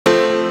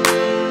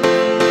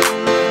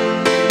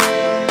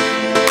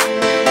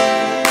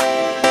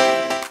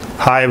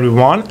Hi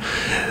everyone.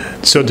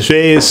 So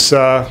today is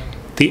the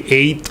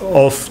 8th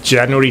of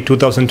January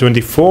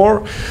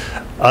 2024.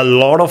 A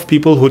lot of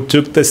people who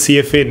took the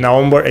CFA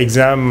November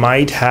exam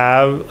might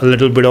have a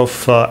little bit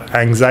of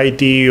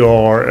anxiety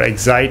or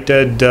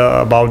excited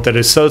about the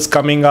results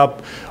coming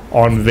up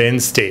on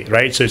Wednesday,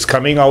 right? So it's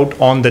coming out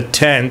on the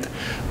 10th,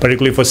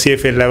 particularly for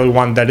CFA Level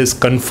 1, that is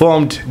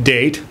confirmed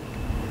date.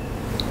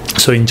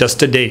 So in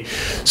just a day.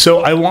 So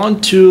I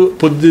want to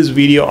put this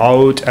video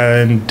out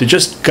and to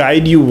just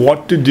guide you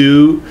what to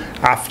do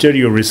after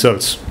your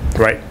results,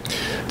 right?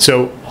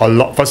 So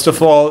first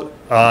of all,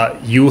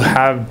 you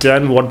have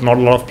done what not a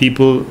lot of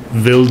people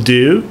will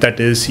do, that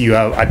is you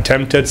have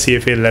attempted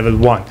CFA Level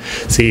 1.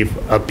 See,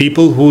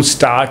 people who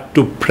start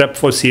to prep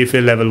for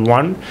CFA Level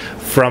 1,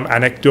 from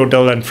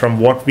anecdotal and from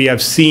what we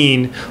have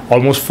seen,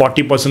 almost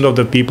 40% of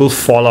the people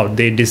fall out.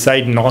 They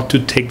decide not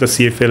to take the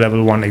CFA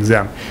Level 1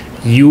 exam.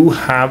 You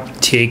have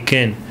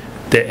taken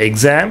the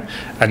exam,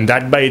 and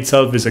that by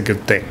itself is a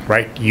good thing,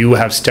 right? You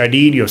have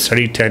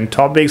studied 10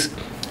 topics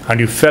and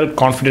you felt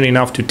confident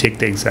enough to take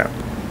the exam.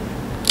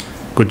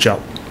 Good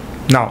job.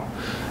 Now,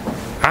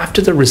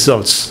 after the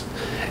results,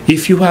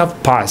 if you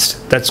have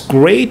passed, that's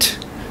great.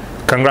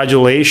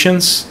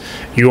 Congratulations.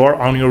 You are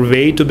on your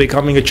way to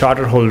becoming a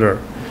charter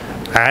holder.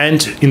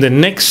 And in the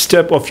next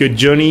step of your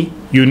journey,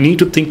 you need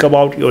to think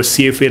about your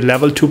CFA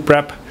Level 2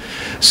 prep.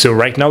 So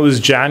right now is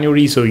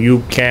January, so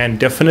you can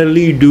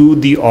definitely do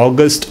the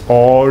August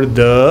or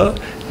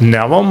the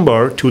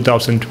November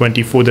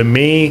 2024. The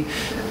May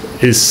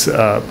is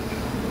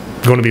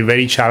going to be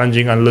very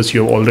challenging unless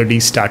you've already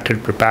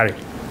started preparing.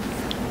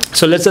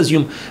 So let's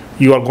assume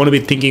you are going to be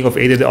thinking of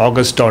either the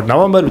August or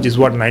November, which is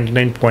what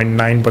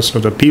 99.9%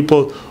 of the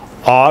people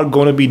are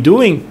going to be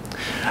doing.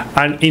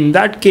 And in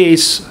that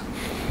case,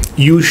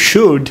 you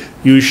should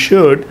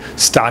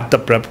start the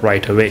prep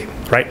right away,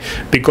 right?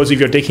 Because if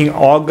you're taking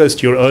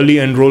August, your early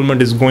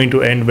enrollment is going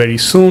to end very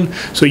soon.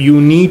 So you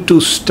need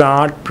to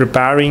start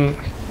preparing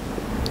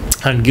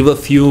and give a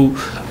few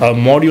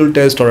module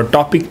test or a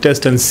topic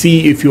test and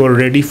see if you are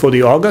ready for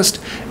the August.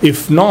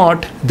 If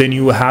not, then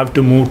you have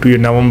to move to your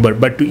November.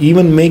 But to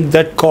even make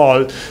that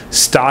call,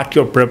 start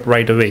your prep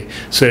right away.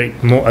 So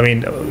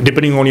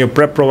depending on your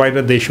prep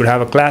provider, they should have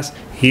a class.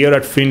 Here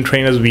at Fin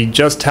Trainers, we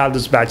just have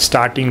this batch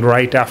starting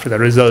right after the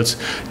results,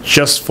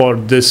 just for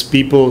this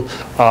people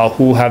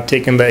who have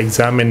taken the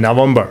exam in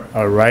November.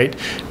 All right.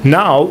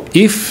 Now,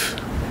 if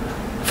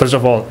first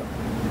of all,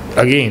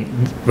 again,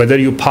 whether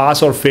you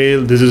pass or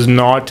fail, this is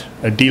not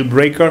a deal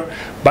breaker.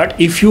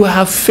 But if you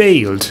have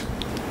failed,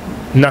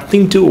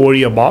 nothing to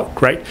worry about,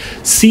 right?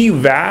 See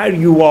where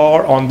you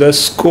are on the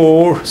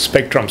score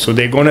spectrum. So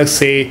they're going to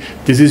say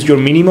this is your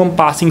minimum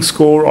passing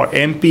score or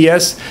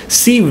MPS.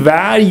 See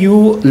where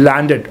you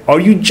landed. Are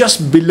you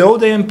just below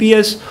the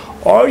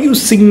MPS? Are you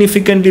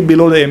significantly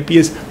below the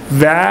MPS?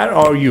 Where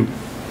are you?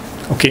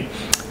 Okay.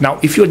 Now,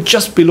 if you're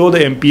just below the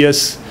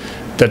MPS,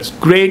 that's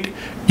great.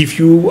 If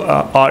you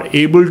are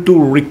able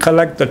to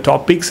recollect the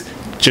topics,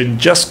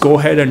 just go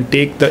ahead and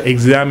take the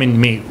exam in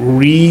May.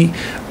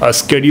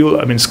 Schedule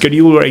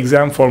your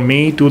exam for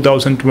May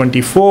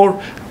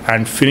 2024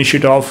 and finish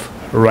it off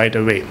right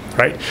away,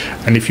 right?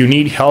 And if you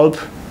need help,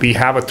 we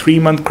have a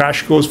 3-month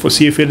crash course for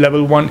CFA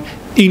Level 1,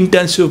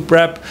 intensive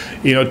prep,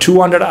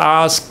 200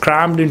 hours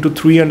crammed into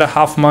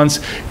 3.5 months.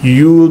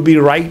 You will be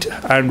right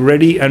and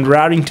ready and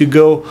raring to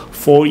go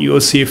for your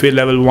CFA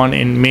Level 1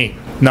 in May.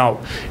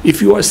 Now,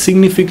 if you are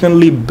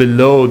significantly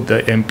below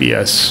the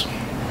MPS,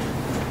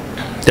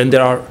 then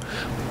there are,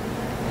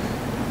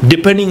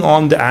 depending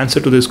on the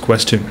answer to this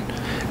question,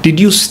 did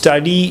you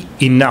study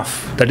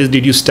enough? That is,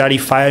 did you study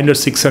 500,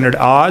 600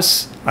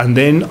 hours and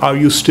then are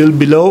you still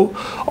below?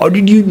 Or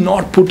did you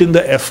not put in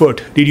the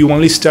effort? Did you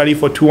only study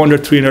for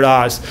 200, 300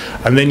 hours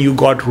and then you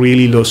got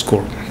really low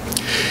score?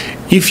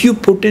 If you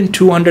put in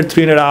 200,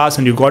 300 hours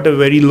and you got a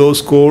very low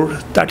score,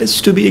 that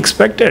is to be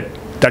expected.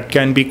 That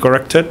can be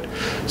corrected.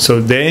 So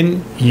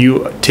then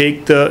you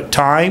take the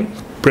time,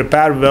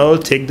 prepare well,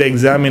 take the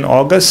exam in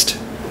August.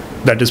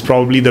 That is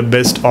probably the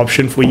best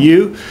option for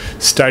you.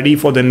 Study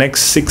for the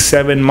next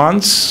 6-7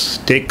 months.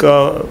 Take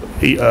a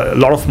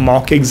lot of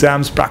mock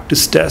exams,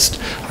 practice test,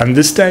 and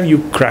this time you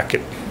crack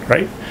it,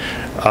 right?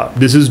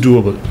 This is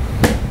doable.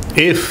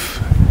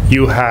 If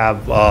you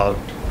have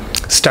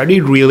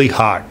studied really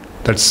hard,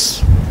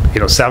 that's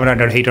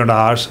 700, 800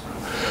 hours,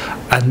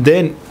 and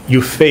then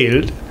you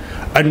failed.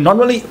 And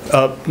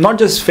not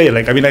just fail,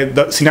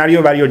 the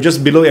scenario where you're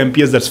just below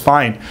MPS, that's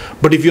fine.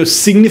 But if you're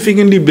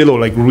significantly below,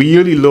 like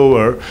really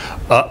lower,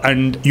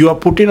 and you have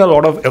put in a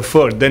lot of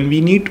effort, then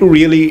we need to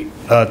really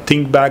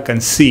think back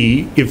and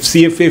see if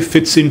CFA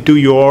fits into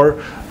your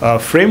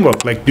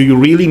framework. Like, do you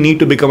really need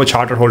to become a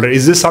charter holder?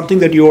 Is this something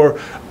that you're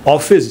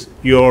office,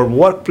 your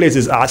workplace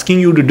is asking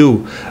you to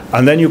do,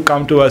 and then you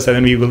come to us and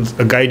then we will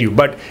guide you.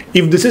 But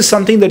if this is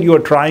something that you are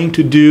trying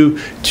to do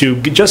to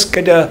just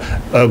get a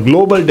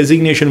global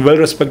designation,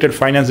 well-respected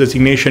finance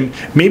designation,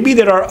 maybe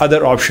there are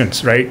other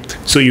options, right?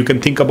 So you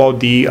can think about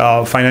the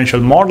financial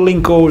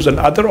modeling course and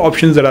other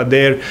options that are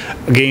there.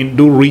 Again,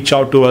 do reach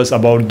out to us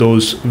about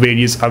those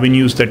various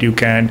avenues that you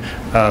can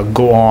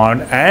go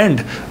on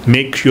and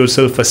make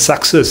yourself a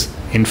success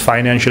in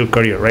financial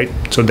career, right?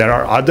 So there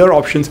are other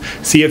options.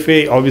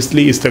 CFA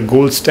obviously is the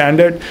gold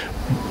standard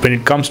when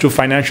it comes to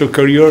financial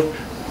career,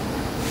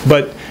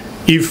 but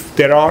if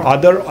there are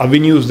other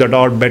avenues that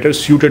are better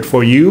suited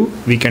for you,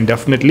 we can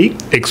definitely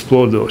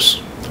explore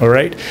those. All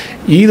right,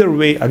 either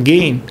way,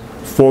 again,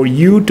 for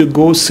you to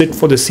go sit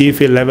for the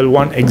CFA Level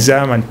 1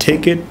 exam and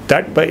take it,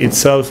 that by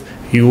itself,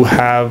 you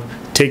have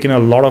taken a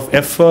lot of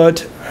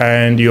effort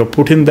and you're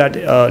put in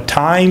that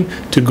time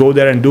to go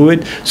there and do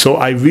it. So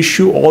I wish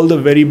you all the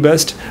very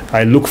best.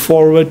 I look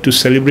forward to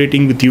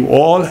celebrating with you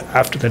all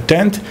after the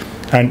 10th,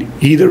 and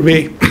either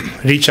way,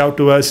 reach out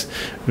to us.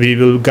 We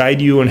will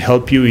guide you and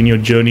help you in your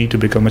journey to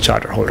become a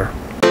charter holder.